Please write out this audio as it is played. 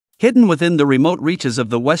Hidden within the remote reaches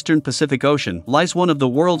of the western Pacific Ocean lies one of the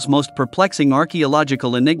world's most perplexing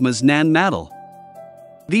archaeological enigmas, Nan Madol.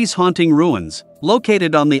 These haunting ruins,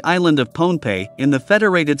 located on the island of Pohnpei in the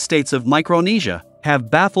Federated States of Micronesia,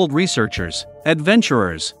 have baffled researchers,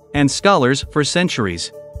 adventurers, and scholars for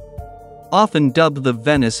centuries. Often dubbed the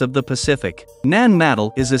Venice of the Pacific, Nan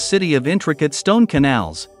Madol is a city of intricate stone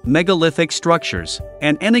canals, megalithic structures,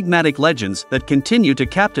 and enigmatic legends that continue to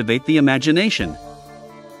captivate the imagination.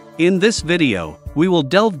 In this video, we will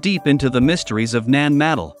delve deep into the mysteries of Nan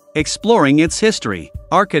Madol, exploring its history,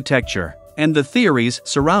 architecture, and the theories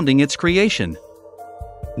surrounding its creation.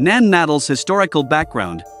 Nan Madol's historical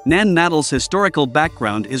background. Nan Madol's historical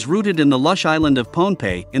background is rooted in the lush island of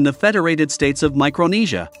Pohnpei in the Federated States of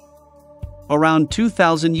Micronesia. Around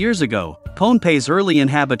 2,000 years ago, Pohnpei's early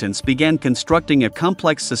inhabitants began constructing a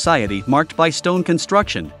complex society marked by stone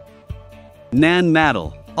construction. Nan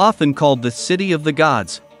Madol, often called the City of the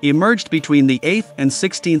Gods, emerged between the 8th and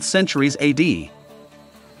 16th centuries AD.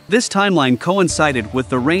 This timeline coincided with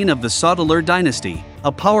the reign of the Sotalar dynasty,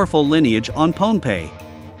 a powerful lineage on Pohnpei.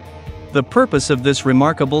 The purpose of this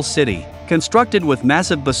remarkable city, constructed with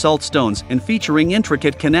massive basalt stones and featuring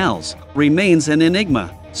intricate canals, remains an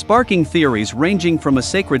enigma, sparking theories ranging from a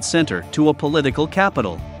sacred center to a political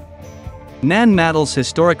capital. Nan Madol's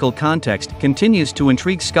historical context continues to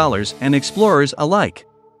intrigue scholars and explorers alike.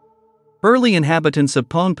 Early inhabitants of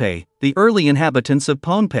Pohnpei. The early inhabitants of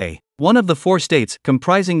Pohnpei, one of the 4 states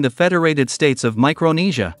comprising the Federated States of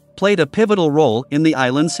Micronesia, played a pivotal role in the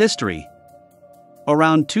island's history.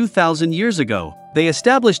 Around 2,000 years ago, they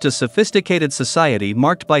established a sophisticated society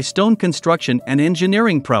marked by stone construction and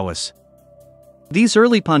engineering prowess. These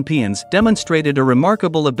early Pohnpeians demonstrated a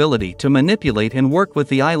remarkable ability to manipulate and work with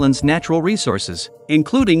the island's natural resources,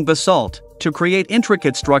 including basalt, to create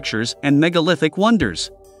intricate structures and megalithic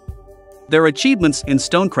wonders. Their achievements in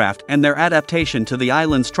stonecraft and their adaptation to the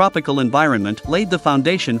island's tropical environment laid the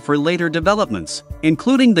foundation for later developments,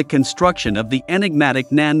 including the construction of the enigmatic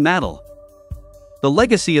Nan Madol. The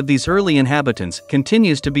legacy of these early inhabitants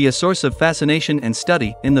continues to be a source of fascination and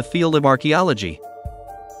study in the field of archaeology.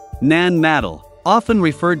 Nan Madol, often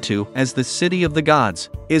referred to as the City of the Gods,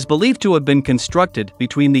 is believed to have been constructed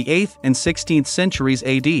between the 8th and 16th centuries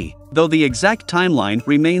AD, though the exact timeline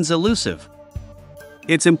remains elusive.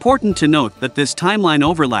 It's important to note that this timeline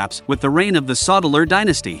overlaps with the reign of the Sotalar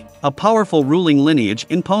dynasty, a powerful ruling lineage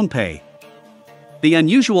in Pohnpei. The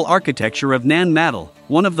unusual architecture of Nan Madol.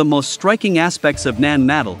 One of the most striking aspects of Nan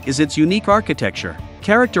Madol is its unique architecture,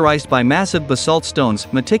 characterized by massive basalt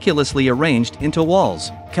stones meticulously arranged into walls,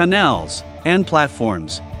 canals, and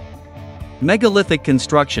platforms. Megalithic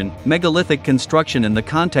construction in the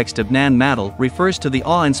context of Nan Madol refers to the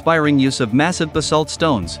awe-inspiring use of massive basalt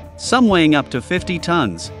stones, some weighing up to 50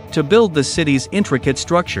 tons, to build the city's intricate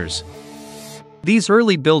structures. These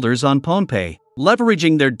early builders on Pohnpei,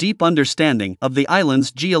 leveraging their deep understanding of the island's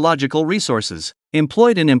geological resources,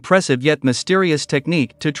 employed an impressive yet mysterious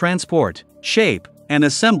technique to transport, shape, and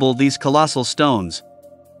assemble these colossal stones.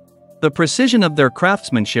 The precision of their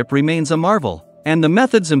craftsmanship remains a marvel, and the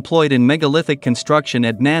methods employed in megalithic construction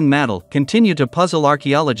at Nan Madol continue to puzzle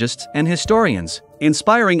archaeologists and historians,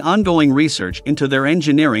 inspiring ongoing research into their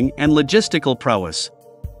engineering and logistical prowess.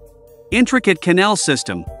 Intricate canal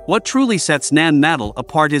system. What truly sets Nan Madol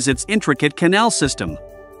apart is its intricate canal system.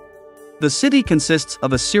 The city consists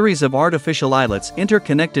of a series of artificial islets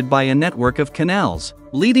interconnected by a network of canals,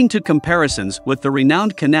 leading to comparisons with the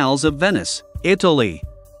renowned canals of Venice, Italy.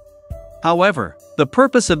 However, the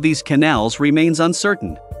purpose of these canals remains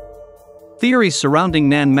uncertain. Theories surrounding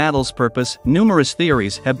Nan Madol's purpose. Numerous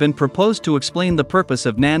theories have been proposed to explain the purpose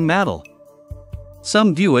of Nan Madol.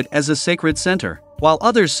 Some view it as a sacred center, while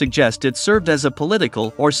others suggest it served as a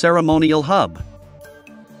political or ceremonial hub.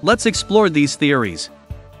 Let's explore these theories.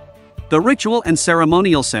 The ritual and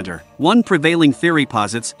ceremonial center. One prevailing theory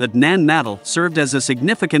posits that Nan Madol served as a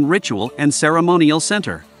significant ritual and ceremonial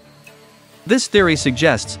center. This theory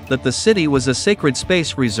suggests that the city was a sacred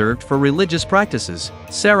space reserved for religious practices,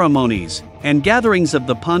 ceremonies, and gatherings of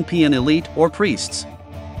the Pohnpeian elite or priests.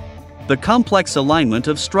 The complex alignment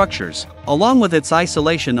of structures, along with its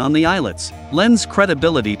isolation on the islets, lends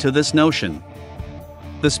credibility to this notion.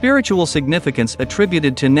 The spiritual significance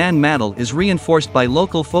attributed to Nan Madol is reinforced by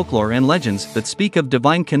local folklore and legends that speak of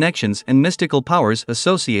divine connections and mystical powers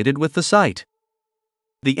associated with the site.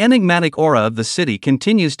 The enigmatic aura of the city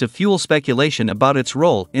continues to fuel speculation about its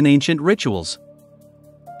role in ancient rituals.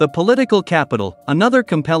 The political capital. Another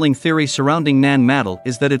compelling theory surrounding Nan Madol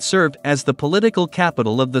is that it served as the political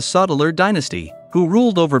capital of the Sotalar dynasty, who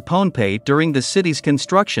ruled over Pohnpei during the city's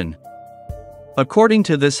construction. According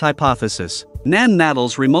to this hypothesis, Nan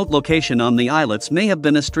Madol's remote location on the islets may have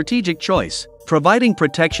been a strategic choice, providing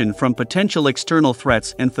protection from potential external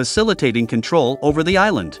threats and facilitating control over the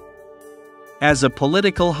island. As a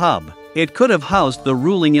political hub, it could have housed the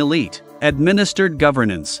ruling elite, administered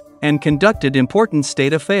governance, and conducted important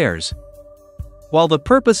state affairs. While the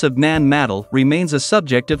purpose of Nan Madol remains a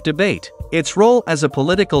subject of debate, its role as a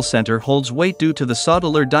political center holds weight due to the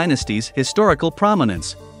Soutlar dynasty's historical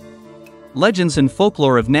prominence. Legends and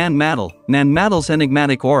folklore of Nan Madol's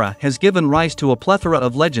enigmatic aura has given rise to a plethora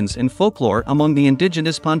of legends and folklore among the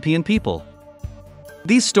indigenous Pohnpeian people.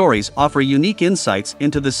 These stories offer unique insights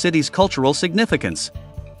into the city's cultural significance.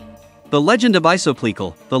 The legend of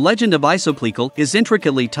Isoplecal. The legend of Isoplecal is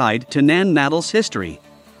intricately tied to Nan Madol's history.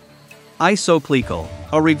 Isoplecal,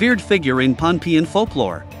 a revered figure in Pohnpeian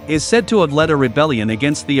folklore, is said to have led a rebellion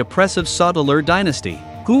against the oppressive Soutlar dynasty,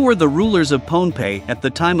 who were the rulers of Pohnpei at the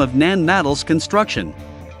time of Nan Madol's construction.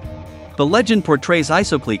 The legend portrays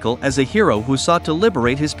Isoplecal as a hero who sought to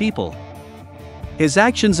liberate his people. His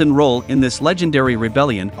actions and role in this legendary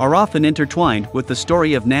rebellion are often intertwined with the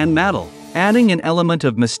story of Nan Madol, adding an element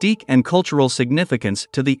of mystique and cultural significance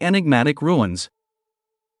to the enigmatic ruins.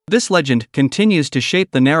 This legend continues to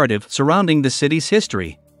shape the narrative surrounding the city's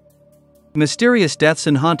history. Mysterious deaths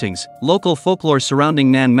and hauntings. Local folklore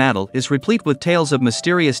surrounding Nan Madol is replete with tales of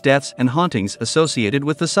mysterious deaths and hauntings associated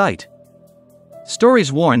with the site.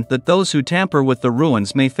 Stories warn that those who tamper with the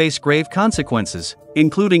ruins may face grave consequences,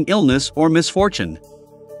 including illness or misfortune.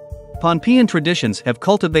 Pohnpeian traditions have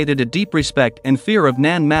cultivated a deep respect and fear of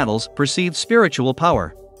Nan Madol's perceived spiritual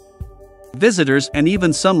power. Visitors and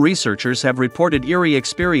even some researchers have reported eerie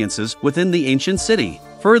experiences within the ancient city,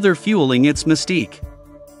 further fueling its mystique.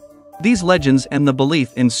 These legends and the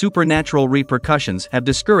belief in supernatural repercussions have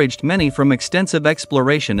discouraged many from extensive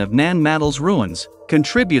exploration of Nan Madol's ruins,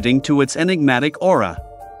 contributing to its enigmatic aura.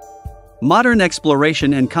 Modern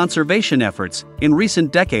exploration and conservation efforts. In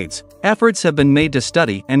recent decades, efforts have been made to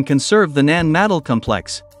study and conserve the Nan Madol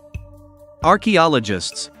complex.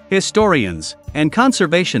 Archaeologists, historians, and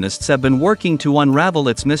conservationists have been working to unravel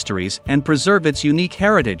its mysteries and preserve its unique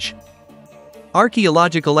heritage.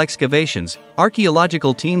 Archaeological excavations.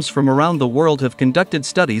 Archaeological teams from around the world have conducted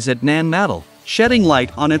studies at Nan Madol, shedding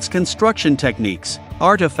light on its construction techniques,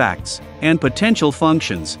 artifacts, and potential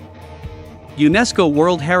functions. UNESCO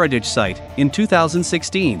World Heritage Site. In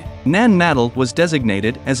 2016, Nan Madol was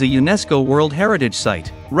designated as a UNESCO World Heritage Site,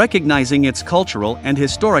 recognizing its cultural and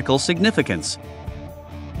historical significance.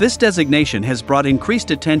 This designation has brought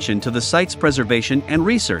increased attention to the site's preservation and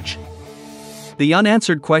research. The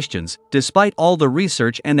unanswered questions. Despite all the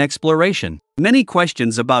research and exploration, many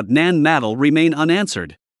questions about Nan Madol remain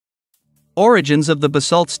unanswered. Origins of the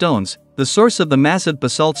basalt stones. The source of the massive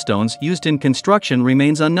basalt stones used in construction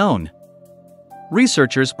remains unknown.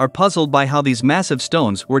 Researchers are puzzled by how these massive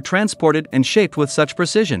stones were transported and shaped with such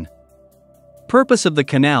precision. Purpose of the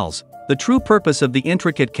canals. The true purpose of the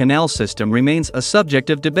intricate canal system remains a subject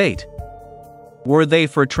of debate. Were they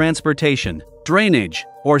for transportation, drainage,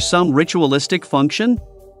 or some ritualistic function?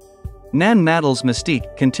 Nan Madol's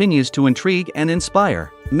mystique continues to intrigue and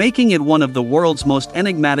inspire, making it one of the world's most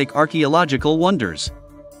enigmatic archaeological wonders.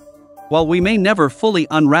 While we may never fully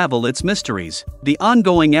unravel its mysteries, the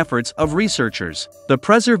ongoing efforts of researchers, the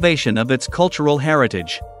preservation of its cultural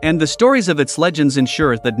heritage, and the stories of its legends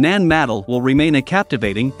ensure that Nan Madol will remain a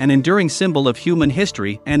captivating and enduring symbol of human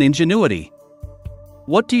history and ingenuity.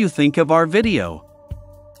 What do you think of our video?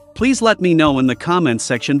 Please let me know in the comments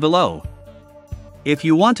section below. If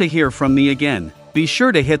you want to hear from me again, be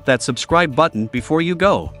sure to hit that subscribe button before you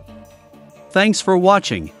go. Thanks for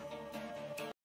watching.